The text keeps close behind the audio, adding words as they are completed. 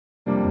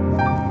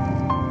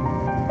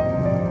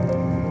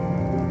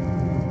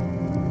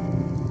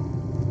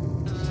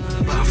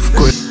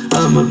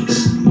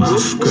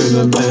মাফ করে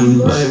দেন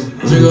ভাই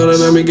যে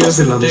করেন আমি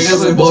গেছিলাম ঠিক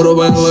আছে বড়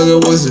ভাই লাগে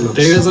বসছিলাম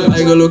ঠিক আছে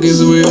এগুলো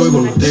কিছুই হইব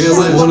না ঠিক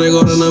আছে মনে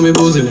করেন আমি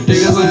বুঝি না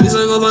ঠিক আছে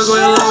মিছা কথা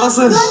কয়ে লাভ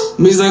আছে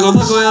মিছা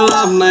কথা কয়ে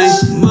লাভ নাই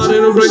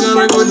মারের উপরে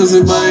গানা কইতেছি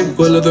ভাই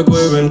কইলে তো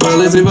কইবেন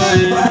পালেছি ভাই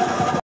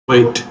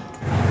wait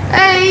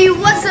Hey,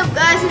 what's up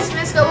guys, it's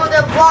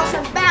Sk.Mohtarif vlogs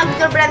and back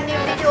with a brand new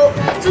video.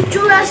 So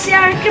chura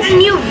share a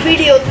new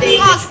video thing.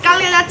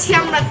 Kalle jacchi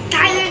amra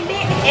Thailand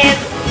and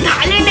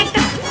Thailand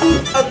ekta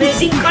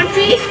amazing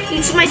country.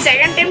 It's my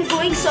second time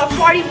going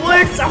safari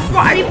world,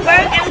 safari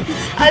park and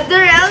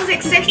other else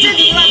etc.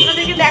 যেগুলো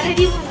আপনাদেরকে দেখাই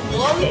দিব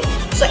ব্লগে।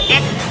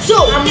 So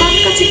আমার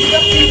কাছে একটা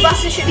clip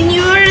আছে সেটা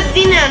নিউ ইয়ারের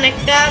দিনে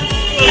অনেকটা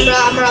আমরা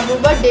আমার আব্বুর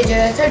বার্থডে যে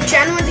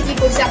জানুয়ারিতে কি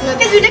করছি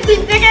আপনাদের দুইটা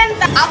ক্লিপ দেখেন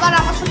আবার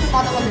আমার সাথে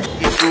কথা বলেন।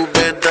 तू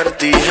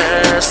बेदर्दी है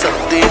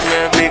सर्दी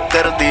में भी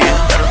कर दी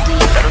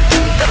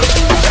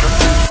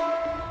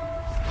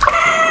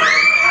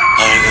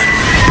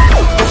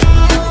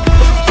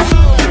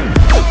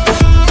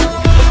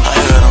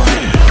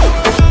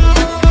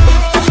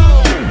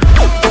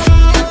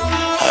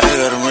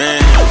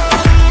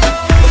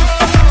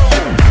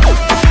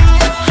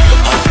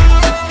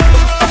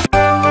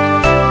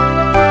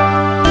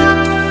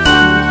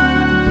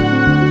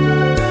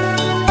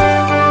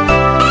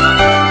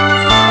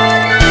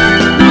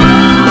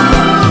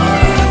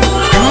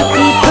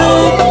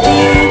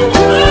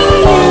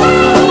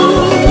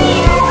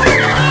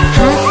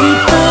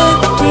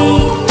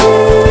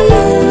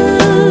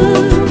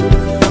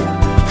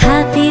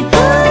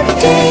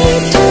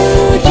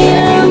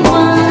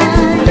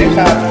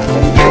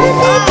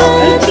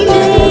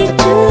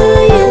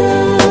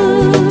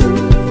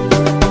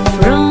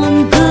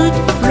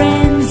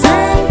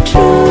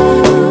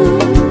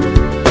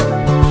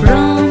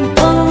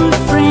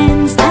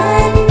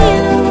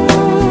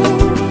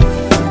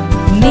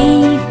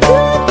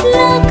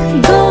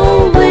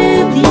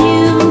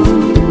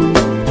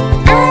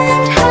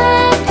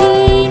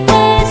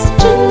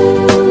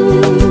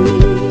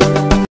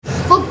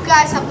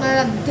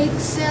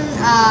দেখছেন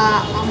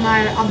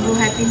আমার আব্বু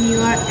happy new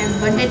year and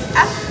birthday.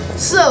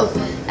 So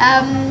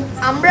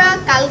আমরা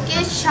কালকে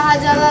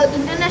শাহজালাল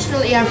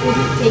ইন্টারন্যাশনাল এয়ারপোর্ট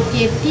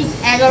থেকে ঠিক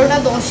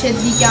 11:10-এর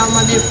দিকে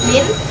আমাদের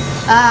plane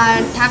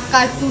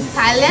Dhaka to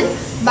Thailand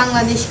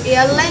Bangladesh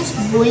airlines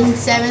Boeing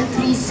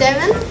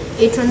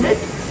 737-800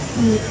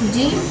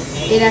 জি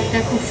এর একটা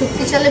খুব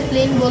শক্তিশালী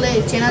প্লেন বলে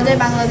চেনা যায়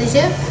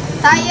বাংলাদেশে।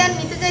 তাই আর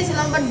নিতে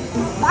চাইছিলাম বাট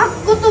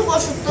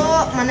ভাগ্যবশত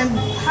মানে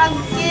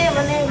ভাগ্যে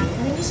মানে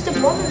জিনিসটা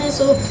বন্ধ নেই।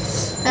 সো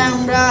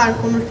আমরা আর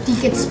কোনো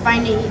টিকিটস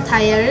পাইনি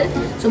থাই এয়ারের।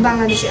 সো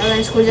বাংলাদেশ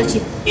এয়ারলাইন্স করে যাচ্ছি।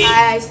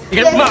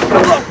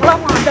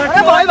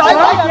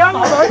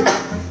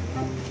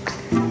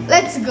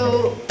 Let's go.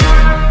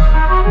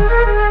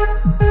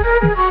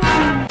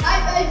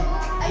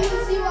 I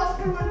will see you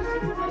after 1, 2,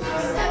 3, 4, 5,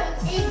 6, 7,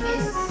 8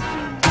 days.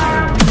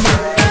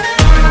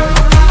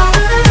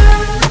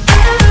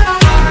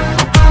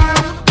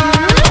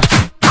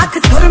 आँख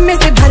सुर में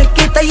से भर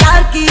के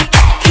तैयार की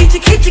खींच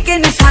खींच के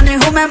निशाने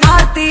हूँ मैं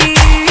मारती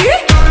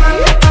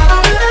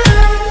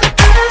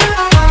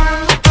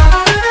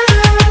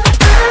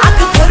आँख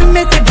सुर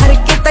में से भर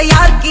के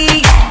तैयार की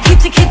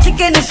खींच खींच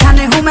के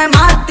निशाने हूँ मैं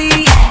मारती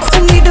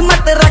उम्मीद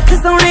मत रख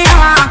सोने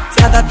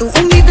ज्यादा तू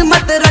उम्मीद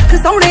मत रख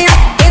सोने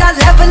तेरा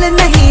लेवल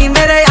नहीं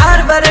मेरे यार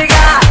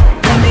वर्गा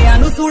बंदियां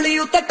नू सूली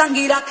उत्ते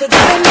टंगी रख दे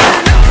मेरा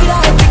नखरा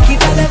है दिखी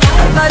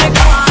तलवार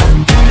वर्गा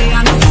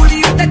बंदियां नू सूली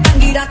उत्ते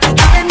टंगी रख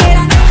दे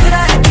मेरा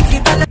नखरा है दिखी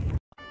तलवार।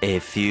 A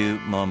few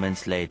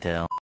moments later.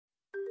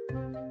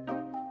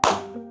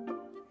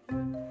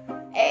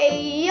 Hey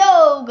yo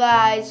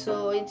guys, so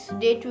it's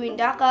day 2 in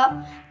Dhaka.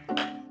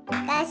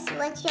 Guys,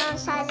 watch you on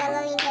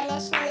Shahjalan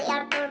International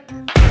Airport.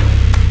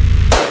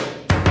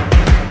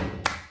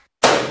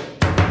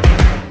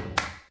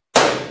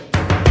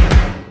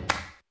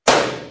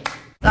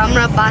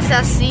 আমরা বাসে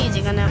আসছি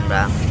যেখানে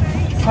আমরা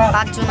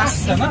 5 জন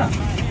আসছি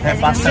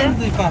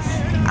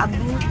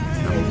আব্বু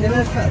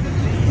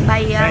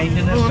ভাইয়া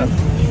বোন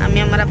আমি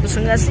আমার আব্বুর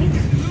সঙ্গে আছি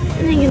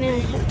এখানে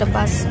একটা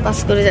বাস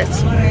করে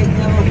যাচ্ছি।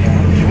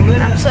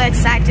 I'm so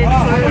excited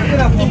for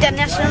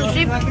international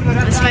trip.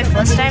 It's my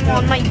first time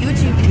on my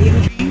YouTube.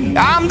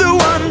 I'm the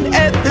one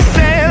at the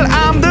sail,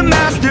 I'm the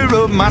master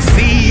of my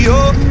sea,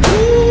 oh.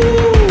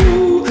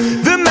 Ooh,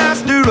 the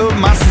master of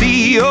my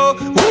sea, oh.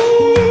 Ooh.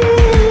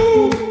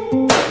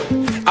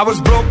 I was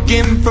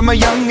broken from a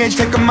young age,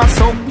 taking my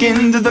soak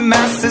into the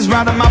masses,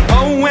 writing my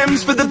poems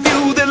for the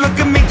few that look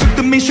at me, took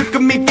to me, shook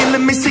at me,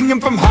 feeling me,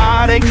 singing from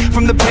heartache,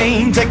 from the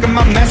pain, taking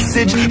my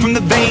message from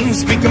the veins,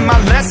 speaking my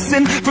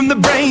lesson from the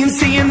brain,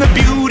 seeing the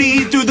beauty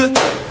through the.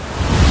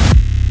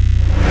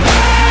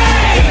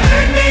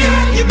 Hey,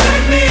 you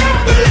make me a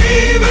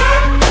believer,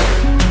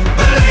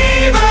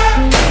 believer.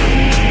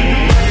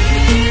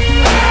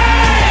 Hey,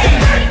 you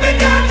make me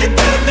down, you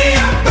turn me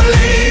a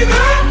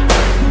believer,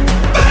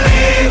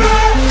 believer.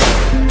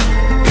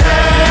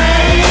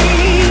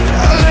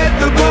 Let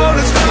the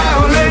bullets fly,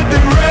 let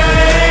them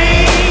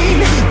rain.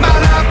 My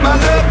life, my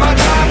love, my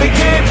time, it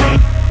came from.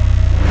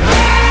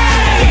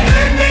 Hey,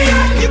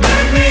 you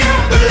make me a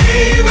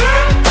believer,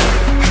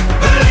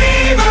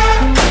 believer.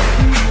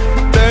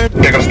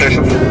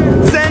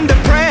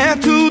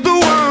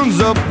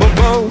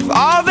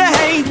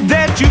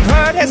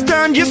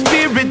 turn your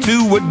spirit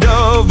to a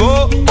dove.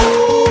 Oh,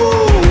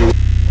 ooh.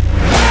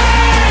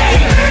 Hey,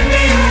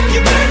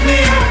 you burn me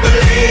up,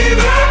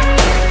 believer,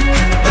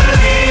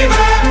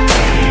 believer.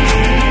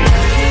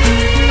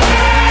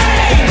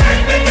 Hey,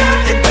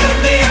 you burn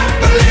me up,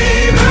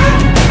 believer,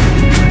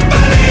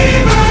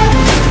 believer.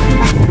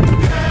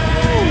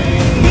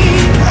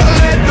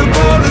 Let the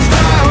bullets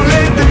fly,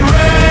 let them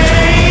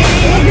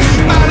rain.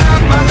 My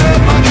love,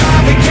 my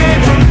God, they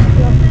can't.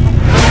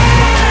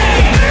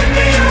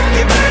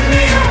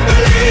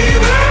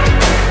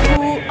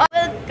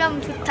 Welcome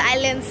to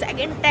Thailand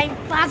second time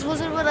 5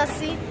 বছর পর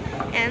আসছি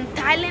and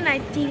Thailand I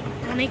think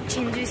অনেক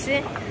change হয়েছে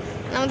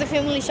আমাদের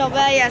family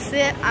সবাই আছে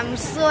I am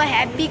so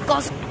happy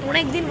cause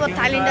অনেক দিন পর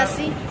থাইল্যান্ড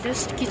আসছি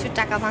জাস্ট কিছু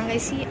টাকা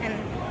ভাঙাইছি and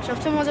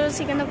সবচেয়ে মজা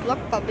হচ্ছে এখানে ব্লগ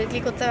পাবলিকলি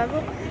করতে পারবো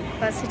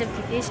বাট সেটা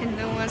বিদেশ and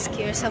no one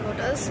cares about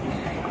us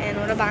and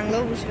ওরা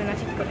বাংলাও বুঝবে না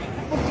ঠিক করে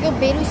থেকে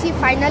বের হইছি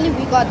finally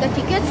we got the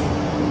tickets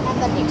and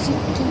the taxi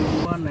to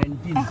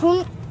 119 এখন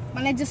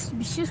মানে জাস্ট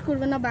বিশ্বাস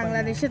করবে না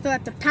বাংলাদেশে তো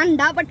এত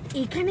ঠান্ডা বাট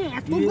এখানে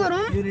এত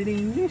গরম You reading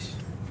English?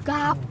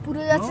 গাপ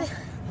পুরো যাচ্ছে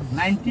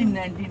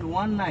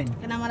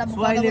 1919 কেন আমরা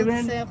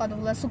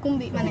কতগুলো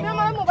সুকুম্বি মানে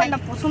আমার মোবাইলটা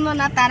পছন্দ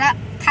না তারা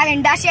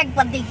থাইল্যান্ডে আসে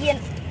একবার দেখিয়ে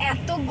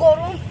এত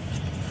গরম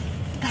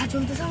গা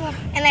চলতেছে আমার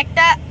এখানে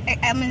একটা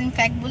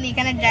ফ্যাক্ট বলি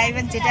এখানে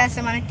ড্রাইভার যেটা আছে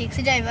মানে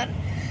ট্যাক্সি ড্রাইভার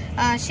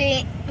সে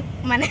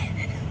মানে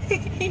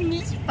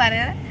ইংলিশ পারে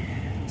না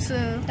সো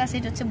তার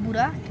সেটা হচ্ছে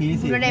বুড়া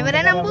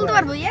ড্রাইভারের নাম বলতে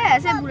পারবো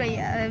বুড়াই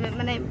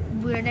মানে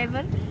বুড়া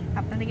ড্রাইভার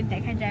আপনাদেরকে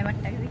দেখায়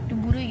ড্রাইভারটাকে একটু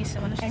বুড়োই গেছে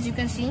মানে অ্যাজ ইউ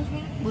ক্যান সি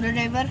বুড়া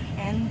ড্রাইভার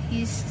এন্ড হি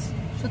ইজ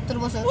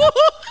 70 বছর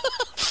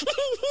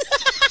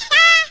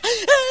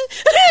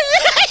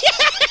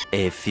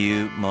A few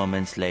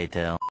moments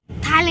later.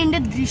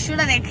 থাইল্যান্ডের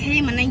দৃশ্যটা দেখে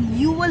মানে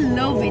you will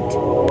love it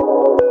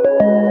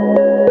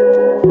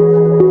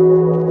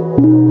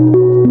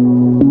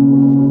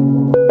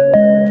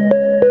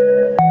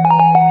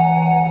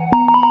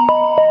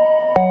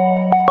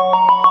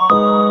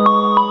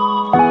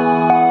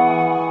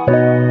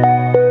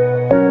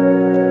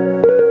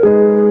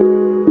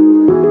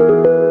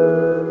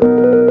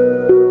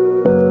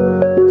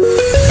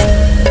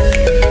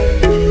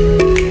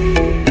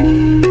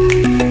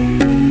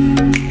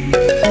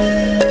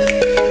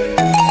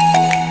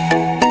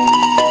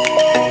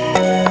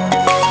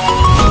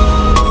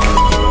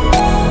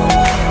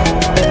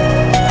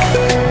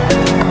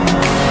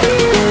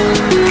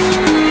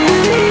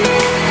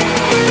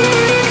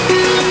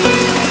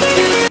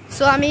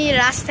so আমি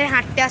রাস্তায়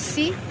হাঁটতে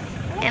আসছি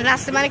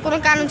রাস্তায় মানে কোনো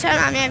কারণ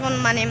ছাড়া আমি এখন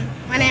মানে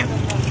মানে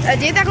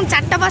যেহেতু এখন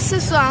 4টা বাজছে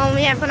সো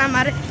আমি এখন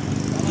আমার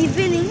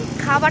ইভিনিং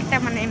খাবারটা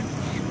মানে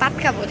ভাত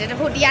খাবো যেটা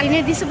হোটেল এনে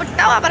দিছে বাট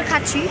তাও আবার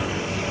খাচ্ছি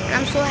I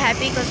am so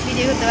happy because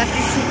video করতে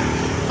পারতেছি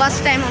ফার্স্ট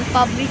টাইম অন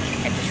পাবলিক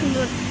এত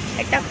সুন্দর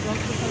একটা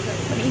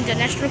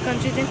ইন্টারন্যাশনাল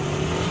কান্ট্রিতে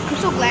আই এম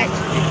সো গ্ল্যাড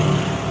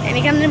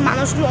এখানের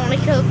মানুষগুলো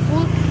অনেক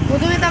হেল্পফুল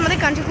প্রথমে তো আমাদের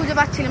কান্ট্রি খুঁজে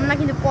পাচ্ছিলাম না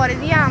কিন্তু পরে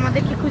দিয়ে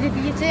আমাদেরকে খুঁজে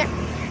দিয়েছে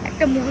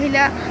একটা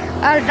মহিলা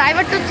আর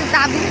ড্রাইভারটা হচ্ছে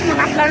দাদু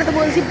মানে আপনারা তো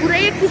বলছি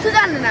পুরাই কিছু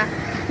জানে না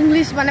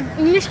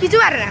ইংলিশ কিছু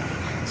পারে না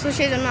সো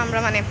সেই জন্য আমরা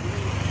মানে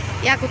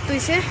করতে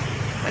হয়েছে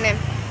মানে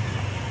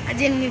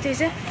জেনে নিতে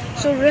হয়েছে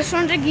সো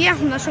রেস্টুরেন্টে গিয়ে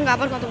আপনার সঙ্গে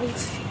আবার কথা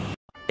বলছি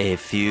A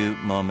few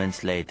moments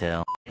later.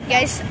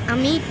 Guys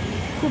আমি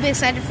খুব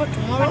এক্সাইটেড ফর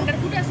টুমরো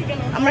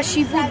আমরা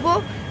শিপ উঠবো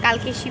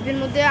কালকে শিপের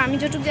মধ্যে আমি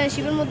যতটুকু জানি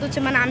শিপের মধ্যে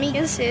হচ্ছে মানে আমি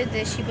গেছে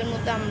যে শিপের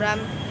মধ্যে আমরা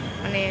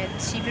মানে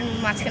শিপের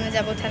মাঝখানে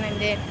যাবো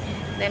থাইল্যান্ডে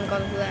দেন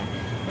কতগুলো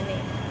মানে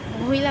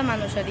মহিলা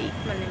মানুষ আর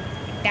মানে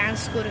ডান্স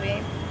করবে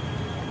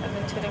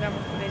ছোটো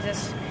কাপড় করবে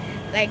জাস্ট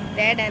লাইক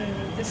দ্যাট অ্যান্ড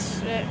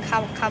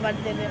খাবার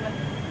দেবে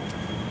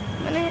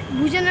মানে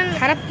বুঝে নেন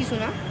খারাপ কিছু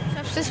না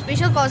সবচেয়ে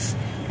স্পেশাল কজ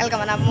কালকে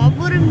আমার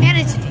আম্মুর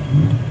ম্যারেজ ডে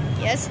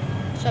ইয়েস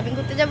শপিং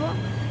করতে যাব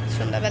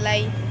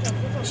সন্ধ্যাবেলায়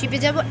শিপে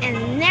যাব অ্যান্ড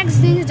নেক্সট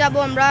দিন যাব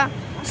আমরা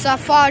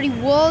সাফারি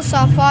ওয়ার্ল্ড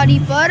সাফারি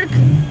পার্ক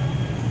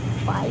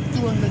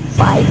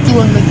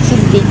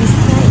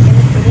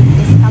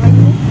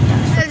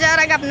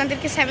যাওয়ার আগে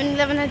আপনাদেরকে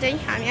 7-11 যাই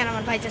আমি আর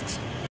আমার ভাই যাচ্ছি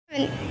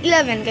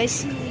 7-11 গাইস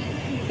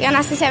এখানে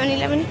আসতে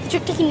 7-11 কিছু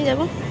একটা কিনে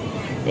যাবো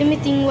এমনি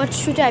thing what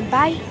should I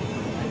by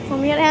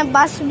আমি আর হ্যাঁ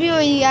বাস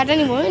ওই আটা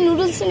নিবো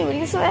নুডলস নিবো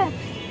ঠিক আছে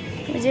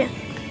ওই যে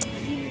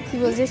কি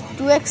বলছে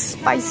 2x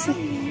spicy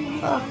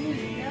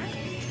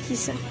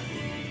কিসা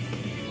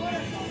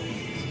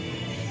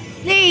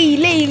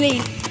lay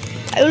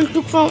I will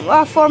took from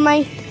for my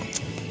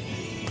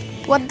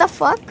what the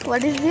fuck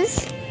what is this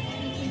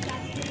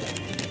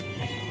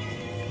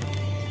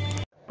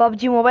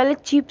PUBG mobile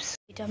chips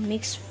এটা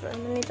mixed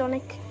মানে এটা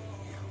অনেক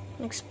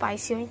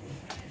spicy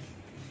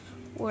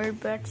world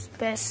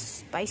best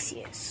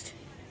spiciest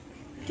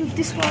took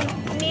this one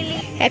nearly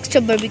extra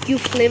barbecue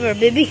flavor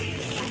baby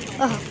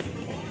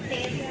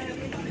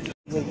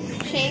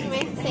shake me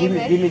Give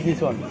me this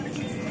one.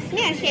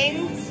 yeah shake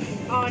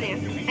oh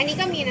yeah I need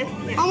come in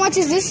how much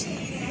is this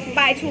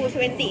buy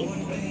 220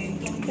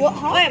 what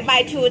how oh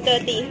buy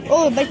 230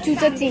 oh by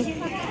 230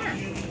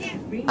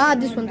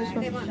 this one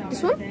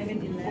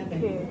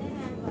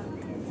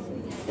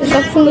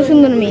সব সুন্দর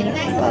সুন্দর মিল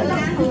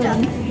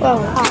wow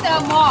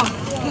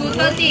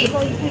 230.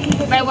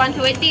 Buy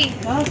 120.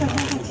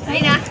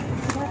 Đây nè.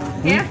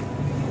 Here.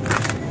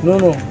 No.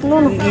 No,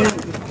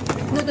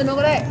 tôi nó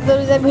có đấy.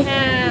 There is a bit.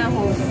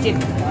 Hồ chip.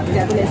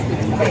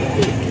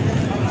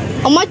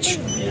 How much?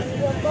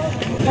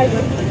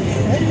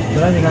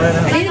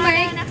 Ini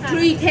namanya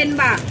 310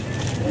 baht.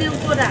 New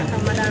productธร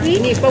รมดา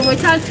Ini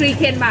promotion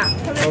 310 baht.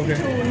 Okay.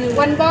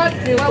 One box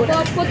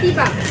 40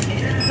 baht.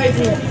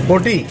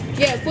 40.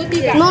 Yeah,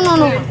 40 baht. No.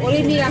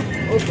 Only me lah.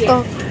 Okay.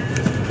 Oh,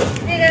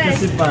 Đây đây.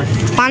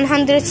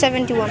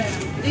 171.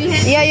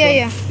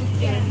 Yeah.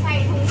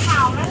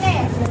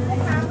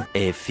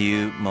 A few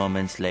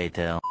moments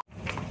later.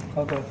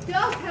 Okay.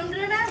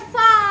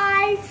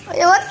 105.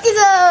 What is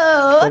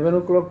it? 7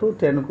 o'clock to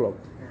 10 o'clock.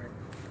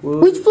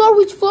 Which floor?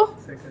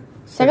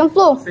 Second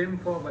floor. Same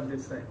floor but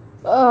this side.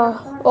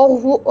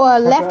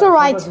 Left or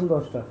right?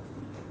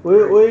 We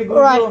go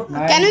Right. to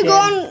 9, Can we go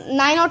 10. on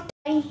 9 or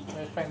 10?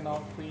 Wi-Fi now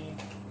free.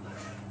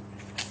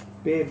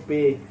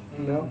 Pay.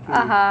 No.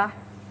 Uh-huh.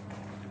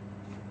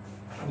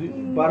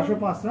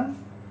 1205 না?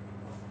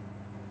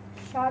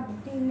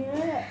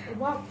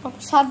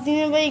 7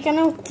 দিনের ভাই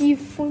এখানে কি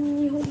phone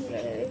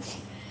হবে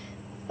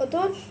কত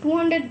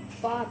 200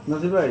 baht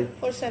Nasir ভাই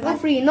for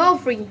 7 no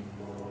free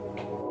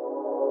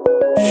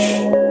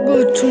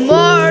Good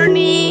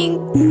morning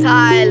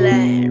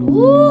Thailand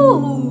Woo!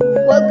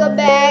 Welcome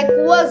back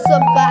what's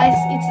up guys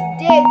it's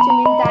day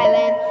 2 in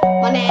Thailand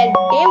মানে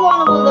day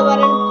 1 বলতে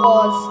পারেন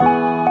cause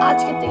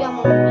আজকে থেকে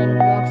আমার main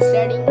blog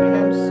starting and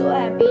I'm so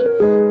happy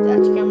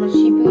আজকে আমরা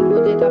শিপে উঠবো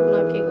যেটা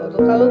আপনাকে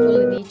গতকালও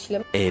বলে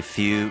দিয়েছিলাম A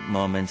few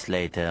moments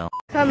later.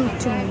 Come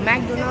to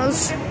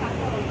McDonald's.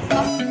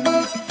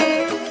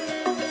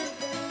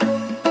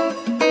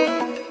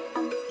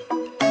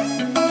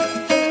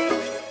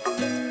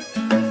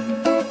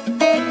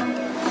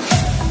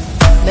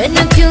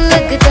 मैनू क्यों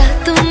लगदा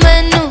तू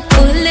मैनू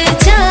भूल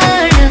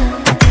जाना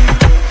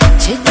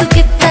जे तू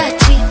किता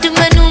चीट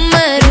मैनू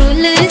मैं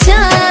रुल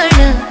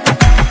जाना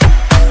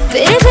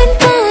तेरे बिन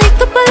तो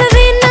एक पल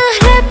भी ना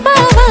रह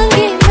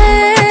पावांगी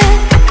मैं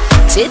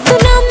जे तू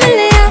ना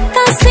मिलया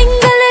ता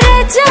सिंगल रह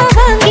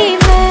जावांगी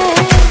मैं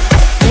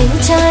नहीं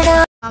जाना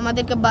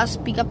আমাদেরকে বাস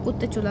পিকআপ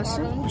করতে চলে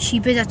আসছে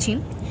শিপে যাচ্ছি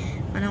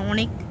মানে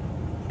অনেক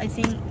আই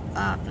থিঙ্ক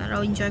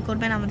আপনারাও এনজয়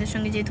করবেন আমাদের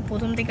সঙ্গে যেহেতু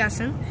প্রথম থেকে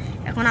আসেন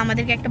এখন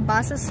আমাদেরকে একটা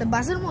বাস আসছে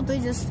বাসের মতোই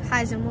জাস্ট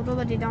হাইসের মতো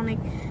বাট এটা অনেক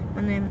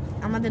মানে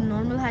আমাদের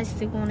নর্মাল হাইস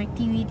থেকে অনেক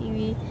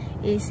টিভি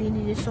এসি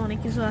নিজস্ব অনেক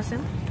কিছু আছে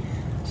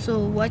so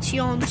watch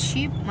you on the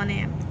ship মানে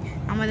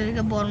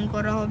আমাদেরকে বরণ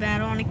করা হবে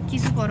আরও অনেক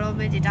কিছু করা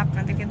হবে যেটা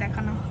আপনাদেরকে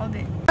দেখানো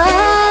হবে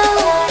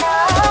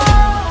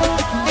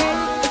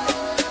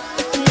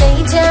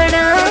नहीं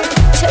जाना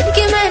छड़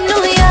के मैनू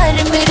यार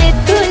मेरे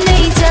तू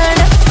नहीं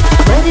जाना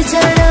मर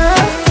जाना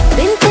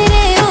बिन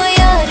तेरे ओ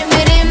यार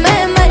मेरे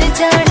मैं मर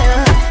जाना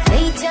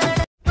नहीं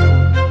जाना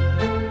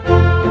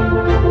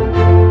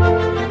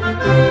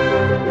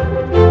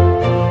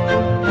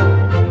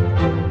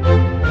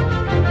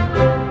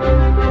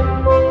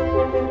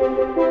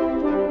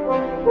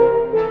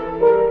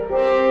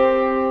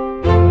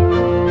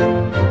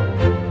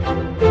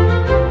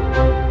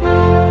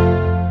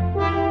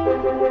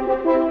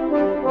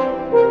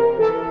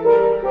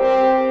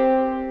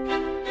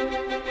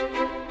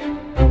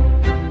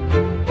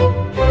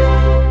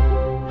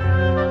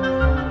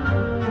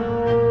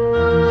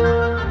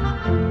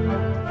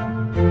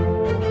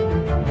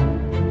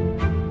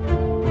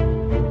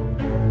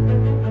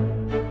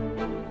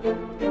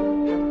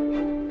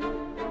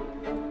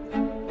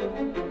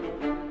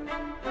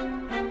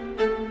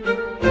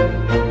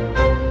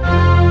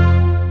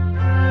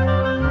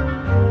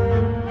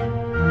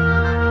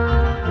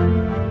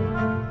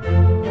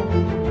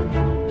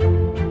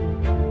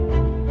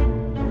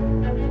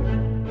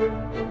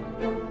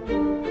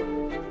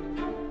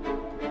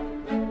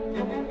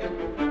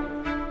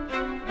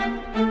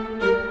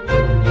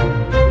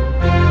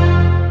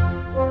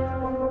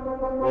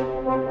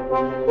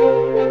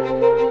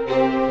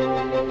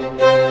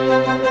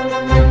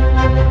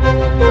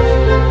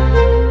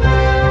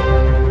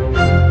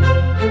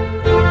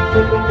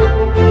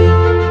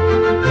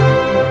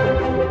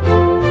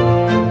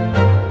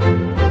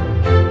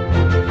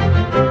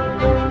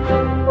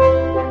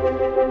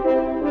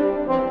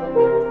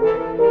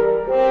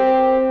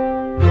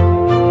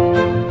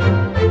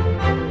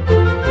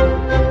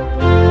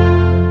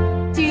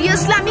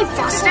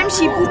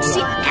ship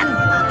uçsi and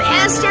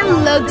best and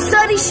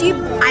luxury ship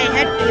I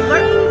had ever.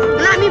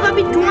 And আমি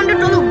ভাবি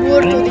 $200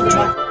 worth of the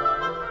job.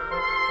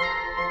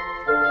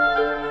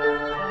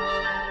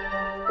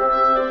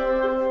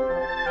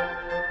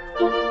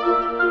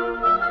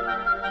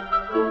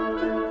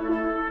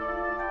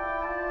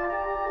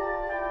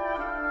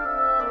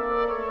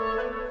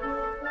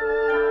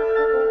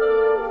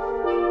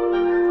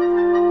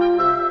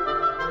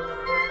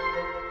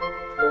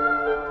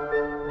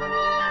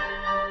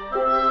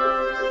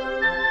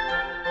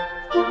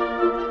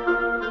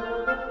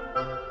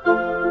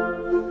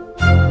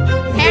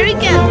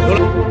 Hurricane.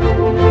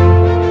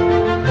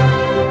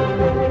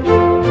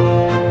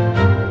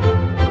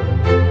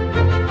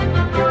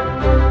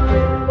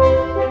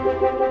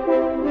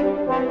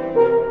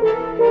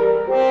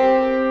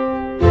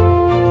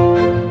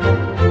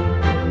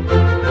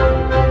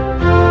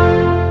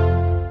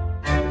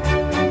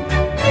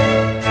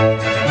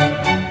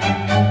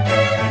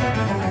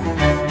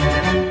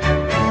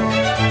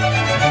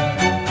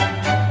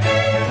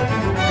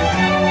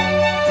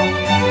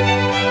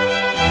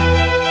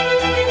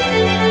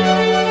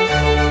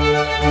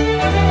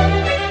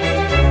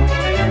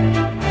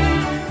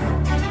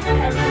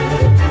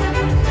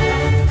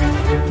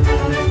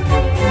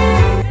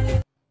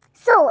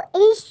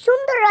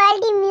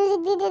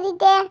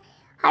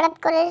 হঠাৎ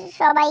করে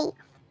সবাই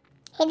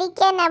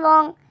হেরিকেন এবং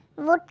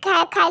ভুট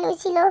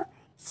খাইছিল,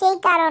 সেই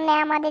কারণে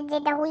আমাদের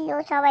যেটা হইলো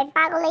সবাই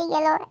পাগল হয়ে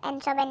গেল এন্ড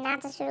সবাই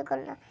নাচা শুরু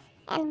করলো।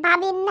 এন্ড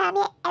ভাবিন না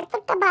আমি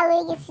এতটা ভালো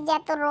হয়ে গেছি যে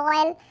এত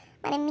রয়্যাল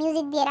মানে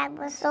মিউজিক দিয়ে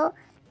রাখবো। So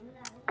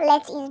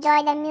let's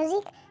enjoy the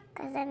music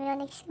কারণ আমি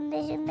অনেক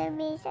সুন্দর সুন্দর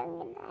মেয়ের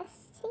সঙ্গে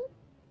নাচছি।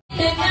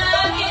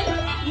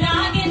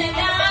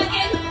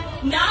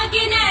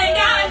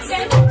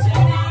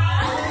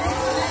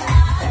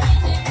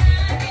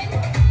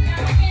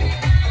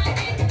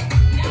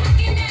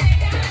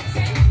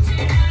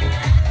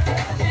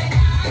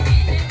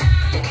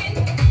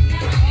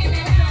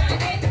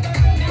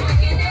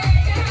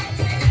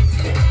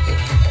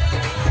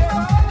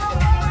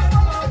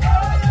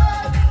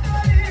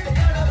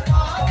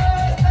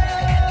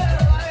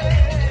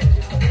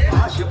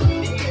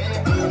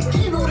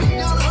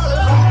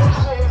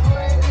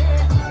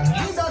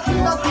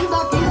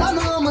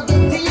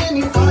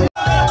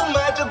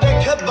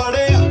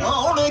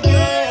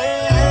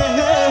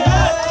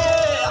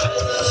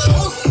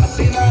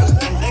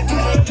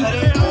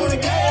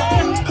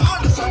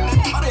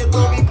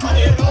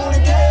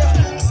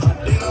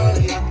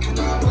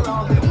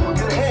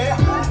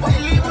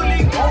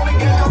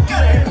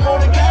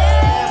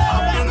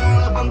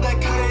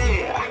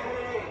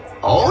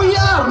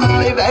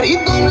 वैरी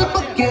दोनों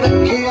पक्के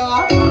रखे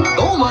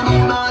दो मनो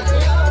नाच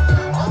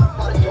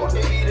पर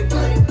छोटे वीर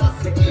करे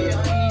दस के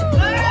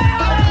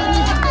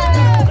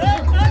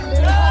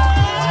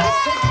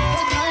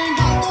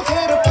जाएंगे तो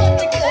फिर पट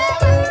के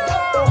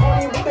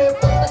मुंडे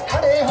पुत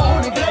खड़े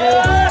होंगे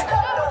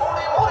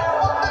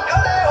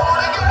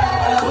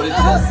कोई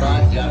जैसा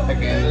जट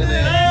कहते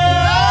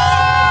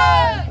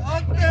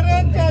तेरे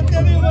चाचा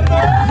नहीं बता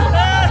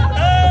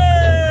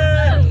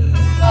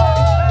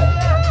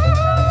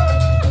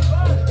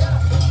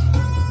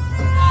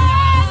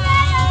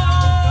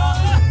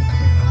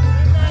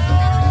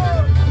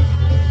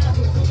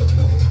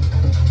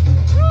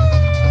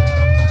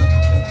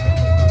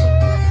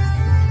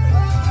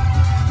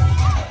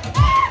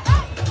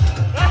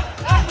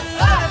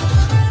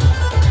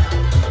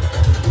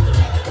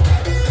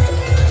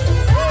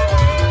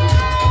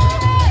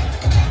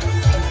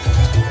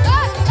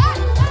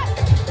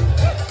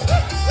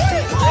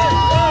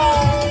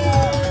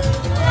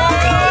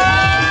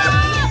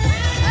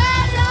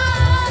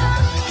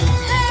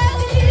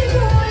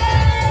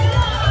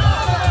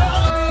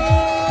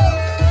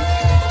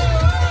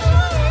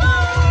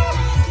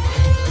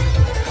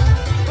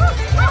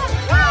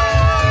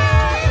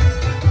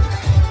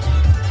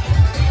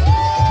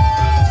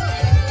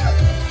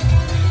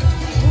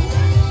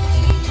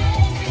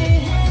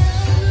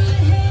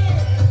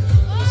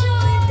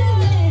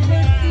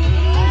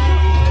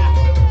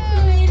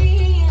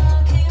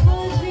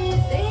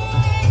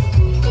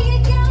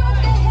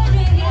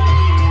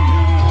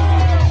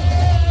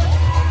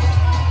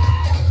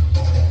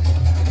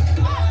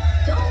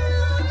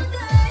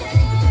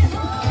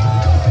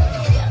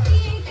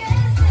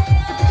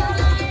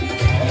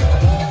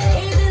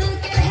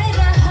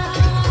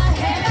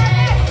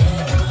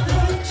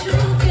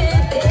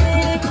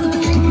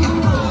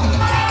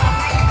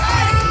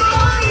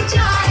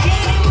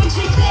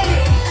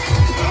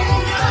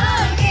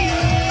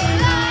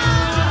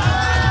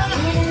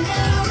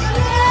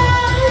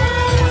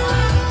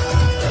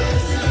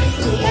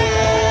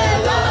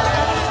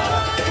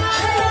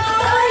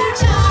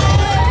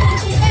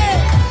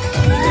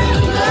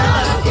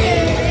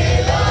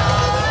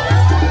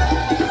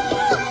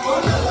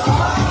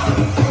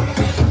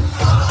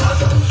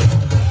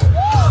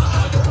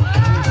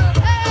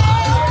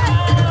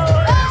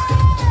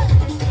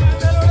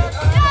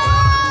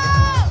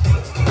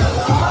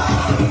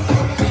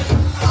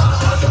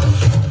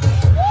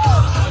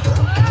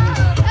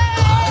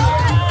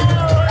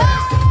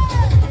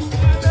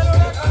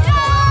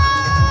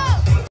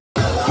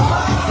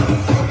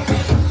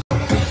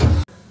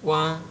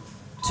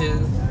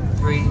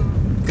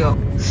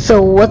So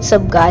what's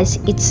up guys,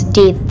 it's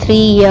day 3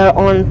 here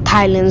on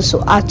Thailand. So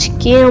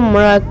আজকে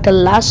আমরা একটা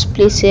লাস্ট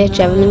প্লেসে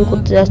ট্রাভেলিং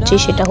করতে যাচ্ছি,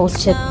 সেটা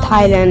হচ্ছে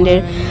থাইল্যান্ডের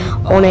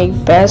অনেক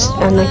বেস্ট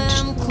এন্ড একটা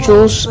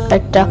জোস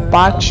একটা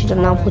পার্ক, সেটার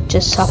নাম হচ্ছে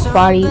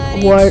safari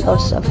world or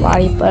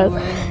safari park.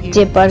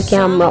 যে পার্কে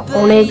আমরা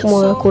অনেক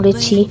মজা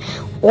করেছি,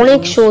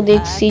 অনেক শো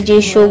দেখছি, যে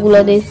শোগুলো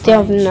দেখতে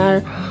আপনার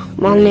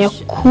মানে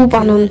খুব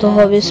আনন্দ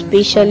হবে,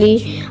 স্পেশালি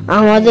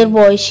আমাদের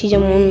বয়সী,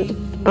 যেমন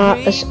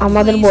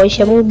আমাদের বয়সী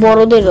এবং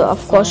বড়দের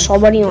অফকোর্স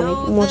সবারই অনেক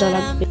মজা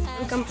লাগবে।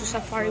 Welcome to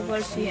Safari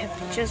World. We have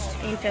just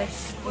entered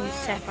in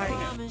Safari.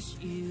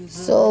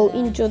 So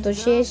intro তো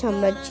শেষ,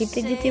 আমরা যেতে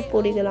যেতে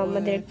পড়ে গেলাম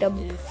আমাদের একটা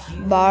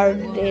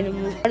বার্ডের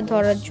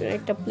ধরার জন্য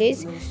একটা প্লেস,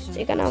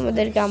 যেখানে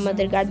আমাদের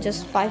গাইড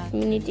জাস্ট 5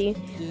 মিনিটই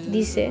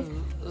দিছে।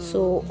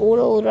 সো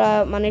ওরা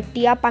মানে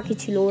টিয়া পাখি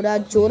ছিল, ওরা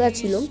জোড়া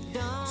ছিল।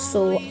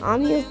 সো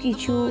আমিও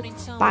কিছু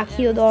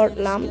পাখিও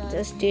ধরলাম,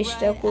 জাস্ট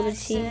চেষ্টা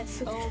করেছি,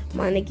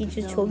 মানে কিছু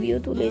ছবিও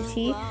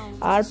তুলেছি।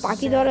 আর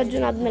পাখি ধরার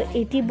জন্য আপনার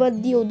 80 বাদ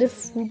দিয়ে ওদের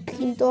ফুড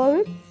কিনতে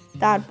হবে,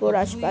 তারপর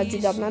আসবে। আর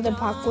যদি আপনাদের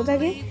ভাগ্য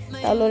থাকে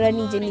তাহলে ওরা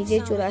নিজে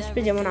নিজেই চলে আসবে।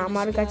 যেমন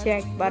আমার কাছে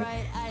একবার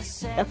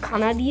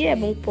খানা দিয়ে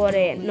এবং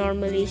পরে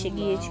নর্মালি এসে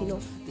গিয়েছিল।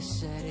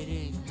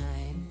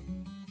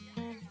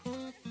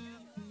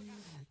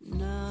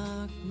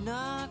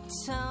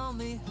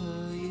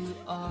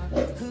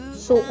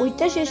 সো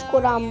ওইটা শেষ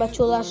করে আমরা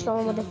চলে আসলাম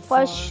আমাদের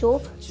first show,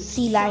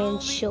 C lion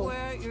show.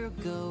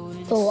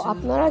 তো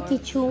আপনারা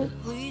কিছু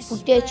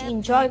ফুটেজ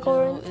এনজয়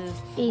করেন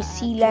এই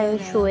সি লায়ন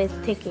শো এর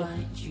থেকে।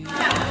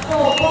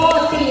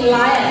 সি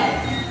লায়ন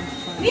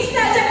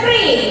মিস্টার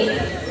চাকরি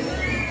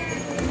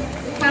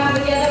come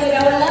together with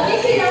our lovely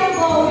Singapore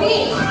Bobby.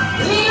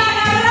 Lila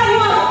Nara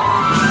Wong.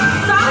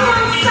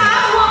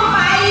 Someone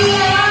by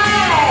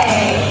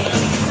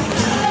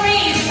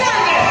Three,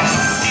 seven.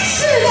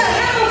 4个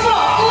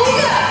5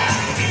个。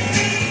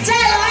再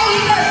来一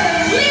个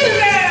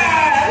Deliver.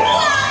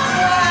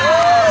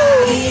 Wow.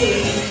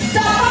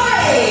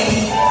 Safari.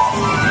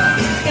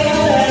 给我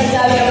们人家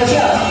两个球。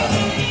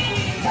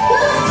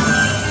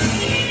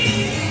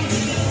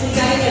加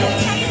油！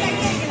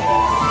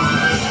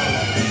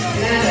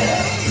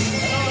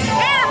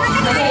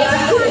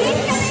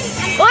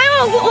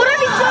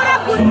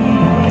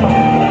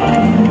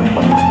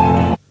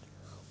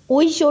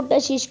 ওই শোটা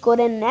শেষ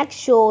করে নেক্সট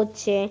শো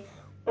হচ্ছে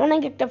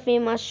অনেক একটা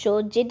ফেমাস শো,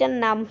 যেটার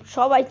নাম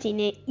সবাই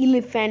চিনে,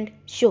 এলিফ্যান্ট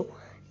শো।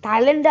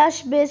 থাইল্যান্ডে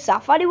আসবে,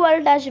 সাফারি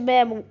ওয়ার্ল্ড আসবে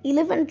এবং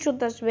এলিফ্যান্ট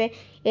শোতে আসবে।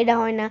 এটা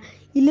হয় না,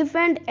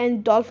 এলিফ্যান্ট অ্যান্ড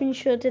ডলফিন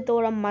শোতে তো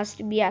ওরা মাস্ট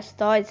বি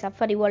আসতে হয়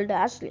সাফারি ওয়ার্ল্ডে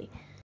আসলে।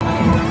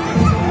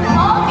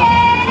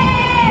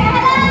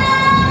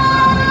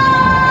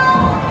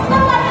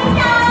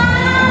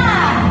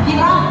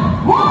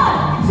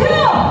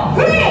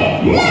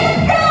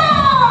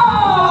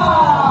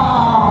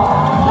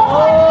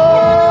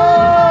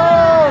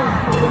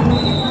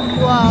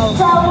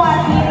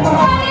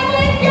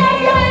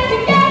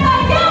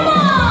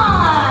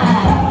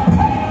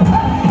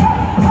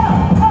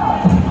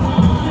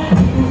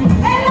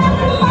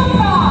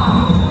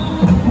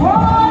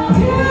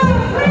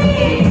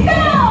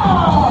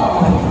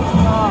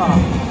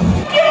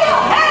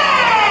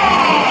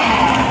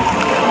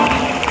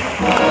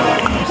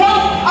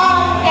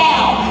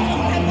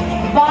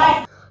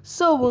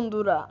 সো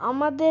বন্ধুরা,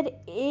 আমাদের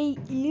এই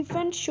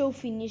এলিফ্যান্ট শো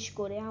ফিনিশ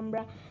করে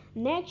আমরা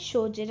নেক্সট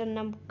শো, যেটার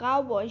নাম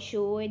কাউবয়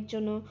শো, এর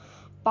জন্য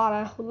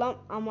পাড়া হলাম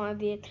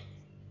আমাদের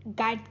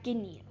গাইডকে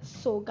নিয়ে।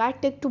 সো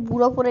গাইডটা একটু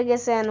বুড়ো পড়ে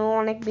গেছে, ও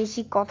অনেক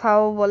বেশি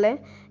কথাও বলে।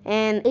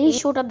 অ্যান্ড এই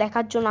শোটা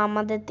দেখার জন্য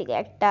আমাদের থেকে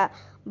একটা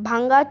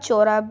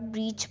ভাঙ্গাচোরা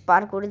ব্রিজ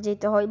পার করে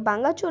যেতে হয়।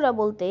 ভাঙ্গাচোরা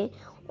বলতে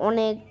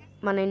অনেক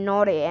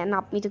নড়ে, অ্যান্ড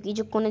আপনি তো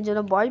কিছুক্ষণের জন্য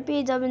ভয়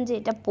পেয়ে যাবেন যে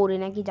এটা পড়ে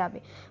নাকি যাবে,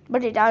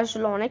 বাট এটা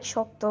আসলে অনেক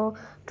শক্ত।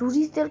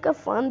 টুরিস্টদেরকে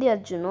ফান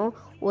দেওয়ার জন্য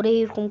ওরা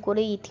এরকম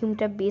করে এই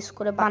থিমটা বেস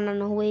করে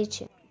বানানো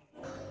হয়েছে।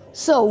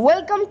 So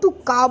welcome to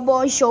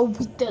cowboy show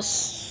with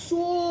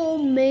so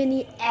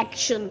many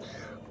action.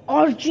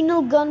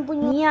 Original গান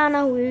নিয়ে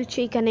আনা হয়েছে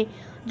এখানে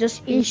জাস্ট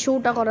এই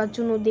শোটা করার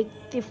জন্য।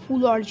 দেখতে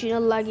ফুল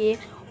অরিজিনাল লাগে,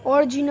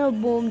 অরিজিনাল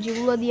বোম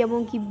যেগুলো দিয়ে এবং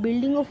কি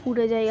বিল্ডিংও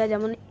ফুটে জায়গা,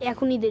 যেমন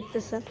এখনই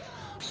দেখতেছেন।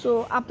 সো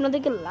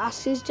আপনাদেরকে লাস্ট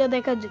সিজটা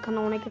দেখা, যেখানে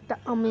অনেক একটা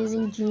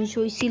অ্যামেজিং জিনিস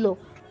হয়েছিল।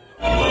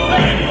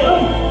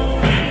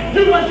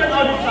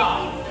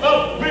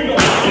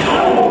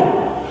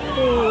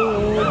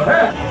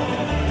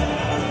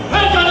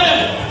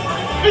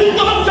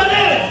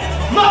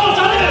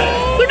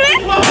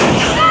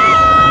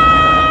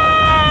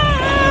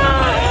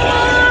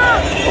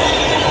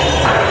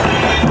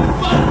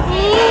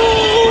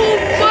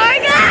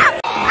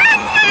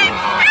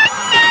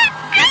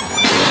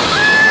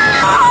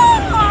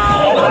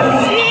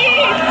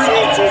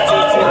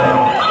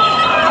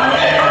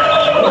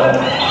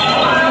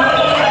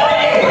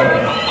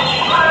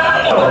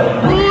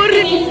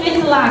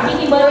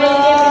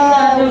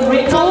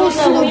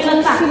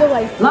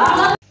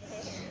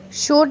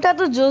 শোটা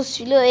তো জোশ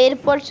ছিল।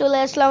 এরপর চলে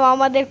আসলাম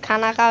আমাদের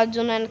খানা খাওয়ার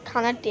জন্য।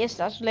 খানার টেস্ট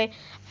আসলে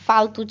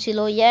ফালতু ছিল।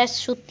 ইয়াস,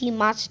 সত্যি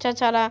মাছটা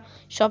ছাড়া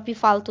সবই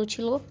ফালতু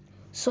ছিল।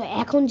 সো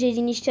এখন যে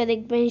জিনিসটা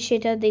দেখবেন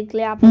সেটা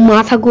দেখলে আপনার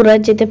মাথা ঘুরে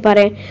যেতে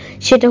পারে।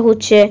 সেটা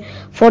হচ্ছে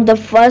for the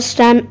first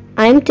time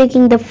I am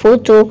taking the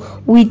photo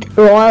with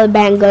royal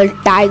Bengal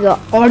tiger,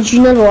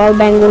 original royal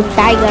Bengal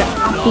tiger.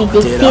 আপনি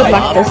দেখতে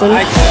পারতেছেন।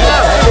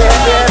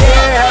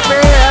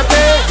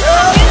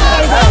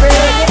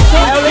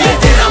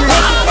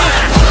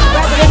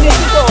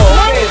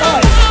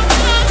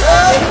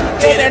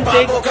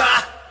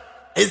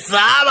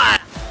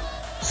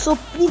 সো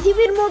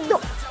পৃথিবীর মধ্যে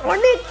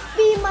অনেক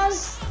ফেমাস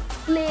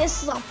প্লেস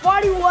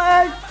সাফারি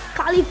ওয়ার্ল্ড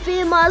খালি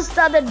ফেমাস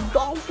তাদের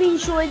ডলফিন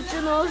শো এর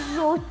জন্য।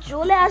 সো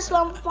চলে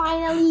আসলাম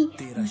ফাইনালি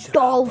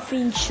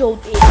ডলফিন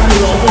শোতে।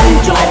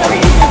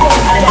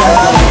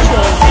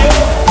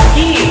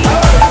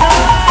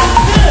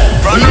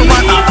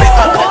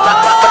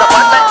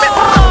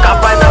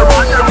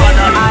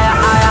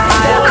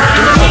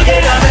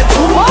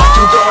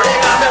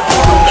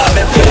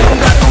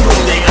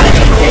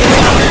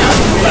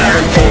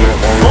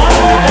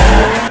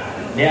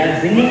 They are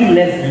singing,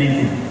 let's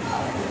listen.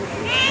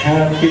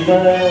 Happy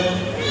birthday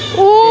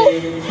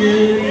to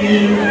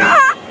you.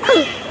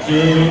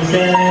 Please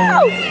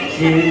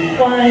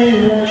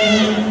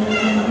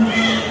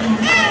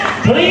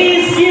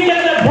give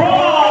them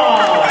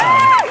applause.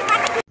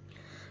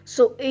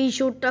 So এই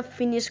শোটা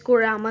ফিনিশ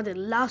করে আমাদের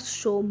last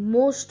show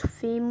most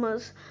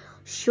famous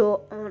show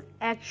on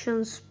action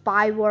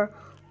spy war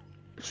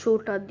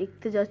শোটা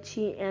দেখতে যাচ্ছি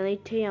এন্ড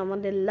এটাই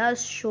আমাদের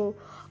last show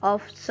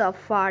off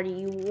safari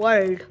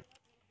world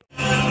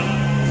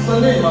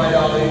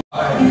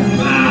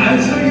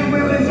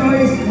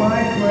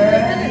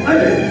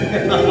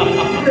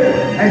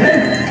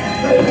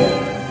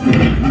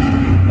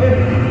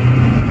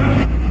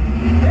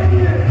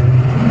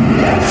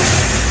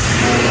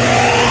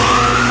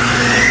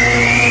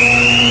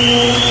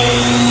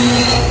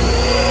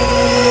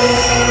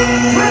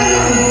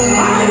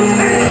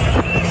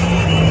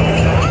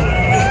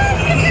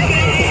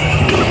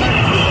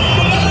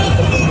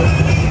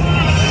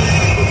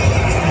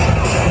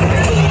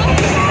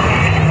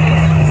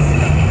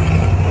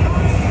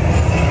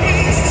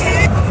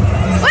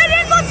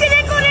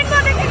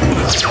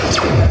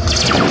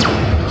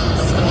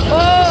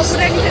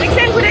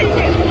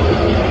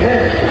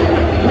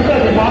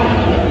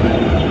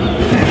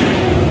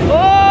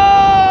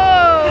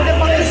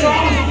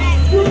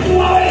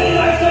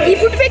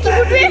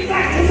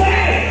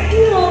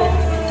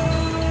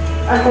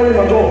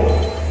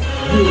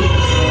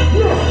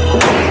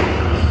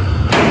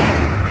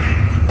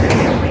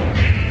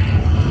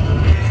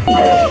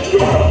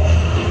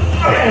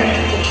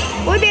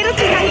ওই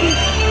বেরোচ্ছে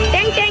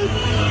ট্যাঙ্ক ট্যাঙ্ক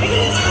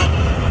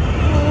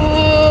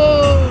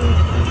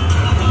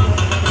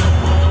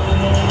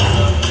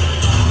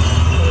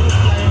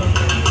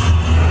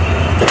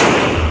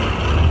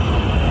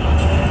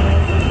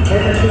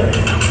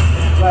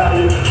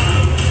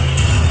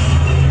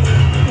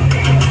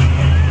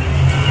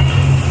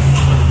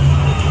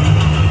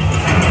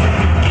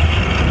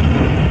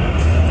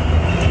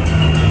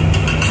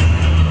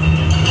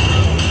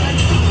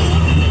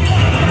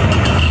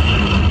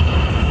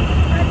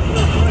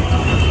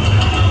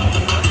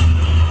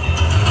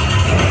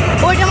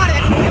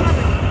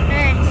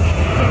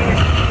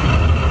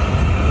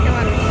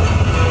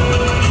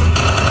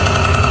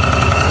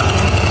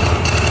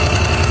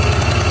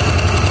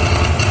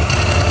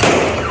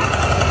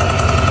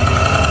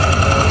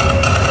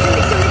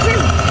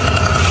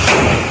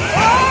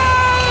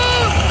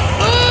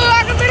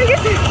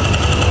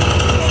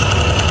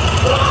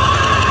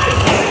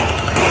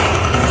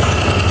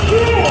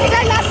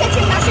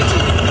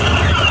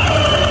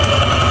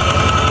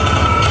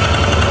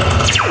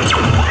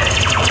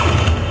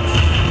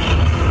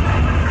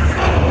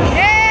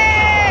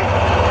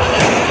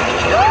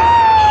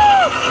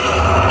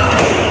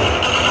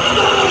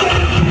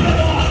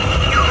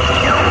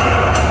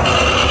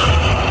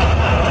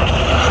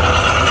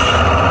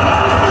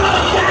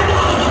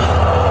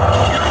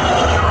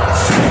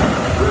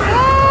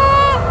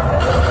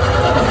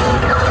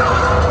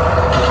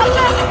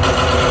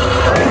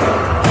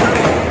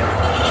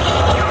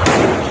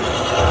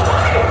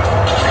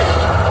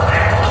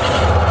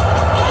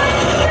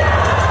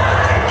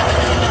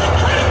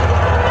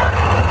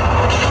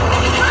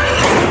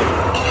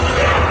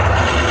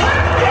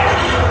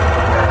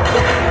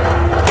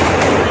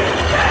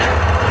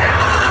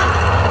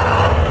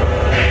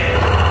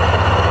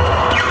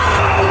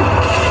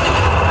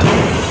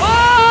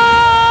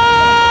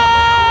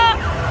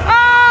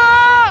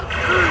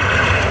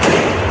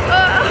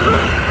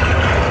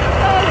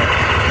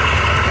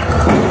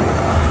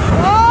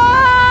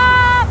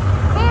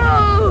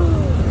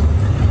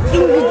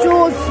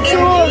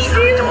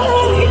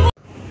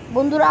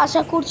বন্ধুরা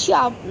আশা করছি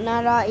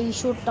আপনারা এই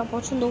শোটা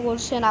পছন্দ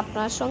করছেন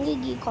আপনার সঙ্গে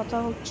গিয়ে কথা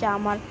হচ্ছে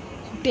আমার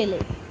হোটেলে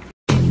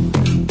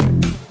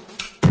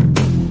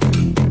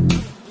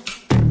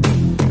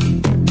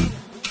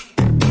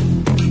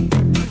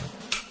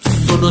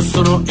सुनो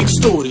सुनो एक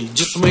स्टोरी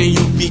जिसमें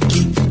यूपी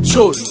की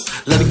छोरी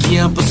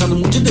लड़कियां पसंद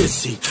मुझे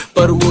देसी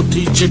पर वो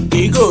थी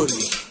चिट्टी गोरी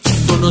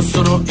सुनो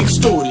सुनो एक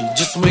स्टोरी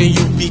जिसमें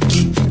यूपी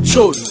की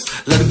छोरी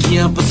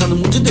लड़कियां पसंद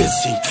मुझे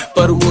देसी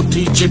पर वो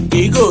थी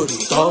चिट्टी गोरी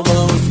तौबा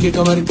उसके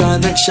कमर का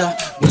नक्शा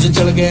मुझे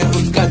चढ़ गया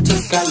उसका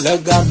चस्का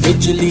लगा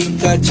बिजली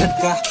का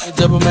झटका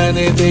जब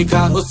मैंने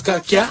देखा उसका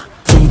क्या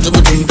झुम झुम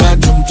झुमका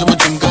झुम झुम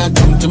झुमका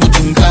झुम झुम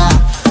झुमका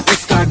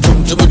उसका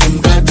झुम झुम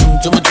झुमका झुम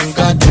झुम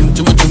झुमका झुम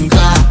झुम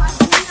झुमका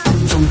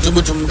झुम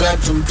झुम झुमका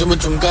झुम झुम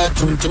झुमका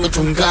झुम झुम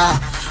झुमका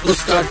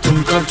उसका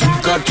झुमका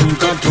झुमका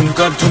झुमका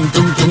झुमका झुम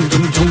झुम झुम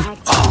झुम झुम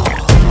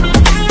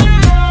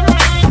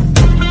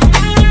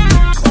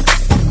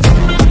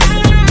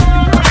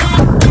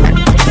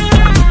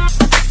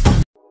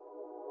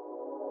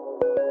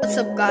What's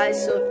up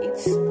guys, so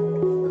it's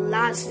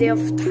last day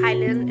of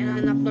Thailand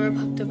and আপনারা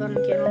ভাবতে পারেন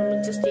কেন আমি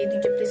জাস্ট এই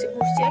দুইটা প্লেসে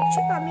ঘুরছি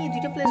অ্যাকচুয়ালি আমি এই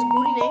দুইটা প্লেস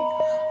ঘুরি নাই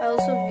I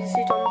also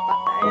visit on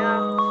Pattaya,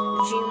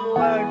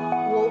 Jimward,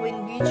 Woven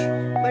Beach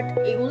but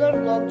এগুলোর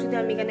ব্লগ যদি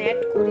আমি এখানে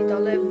অ্যাড করি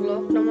তাহলে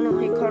ব্লগটা মনে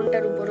হয়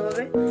ঘন্টার উপরে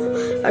হবে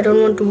I don't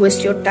want to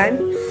waste your time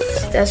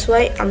that's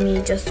why আমি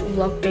জাস্ট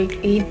ব্লগটা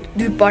এই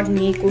দুই পার্ট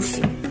নিয়ে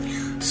করছি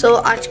সো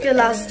আজকে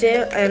লাস্ট ডে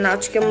এন্ড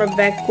আজকে আমরা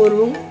ব্যাক করব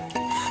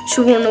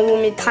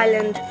সুবর্ণভূমি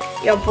থাইল্যান্ড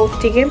এয়ারপোর্ট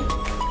থেকে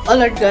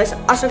অলরাইট গাইস,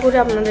 আশা করি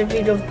আপনাদের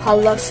ভিডিও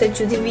ভালো লাগছে।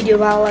 যদি ভিডিও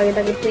ভালো লাগে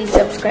তাহলে প্লিজ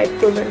সাবস্ক্রাইব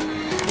করবেন।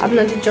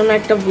 আপনাদের জন্য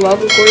একটা ব্লগ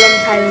করলাম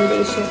থাইল্যান্ডে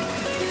এসে।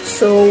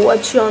 So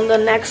watch you on the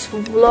next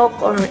vlog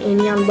or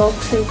any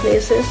unboxing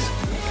places.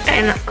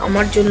 And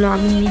আমার জন্য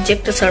আমি নিজে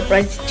একটা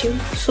সারপ্রাইজ দিচ্ছি।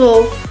 So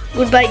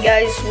goodbye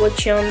guys,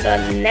 watch you on the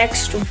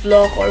next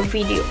vlog or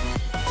video.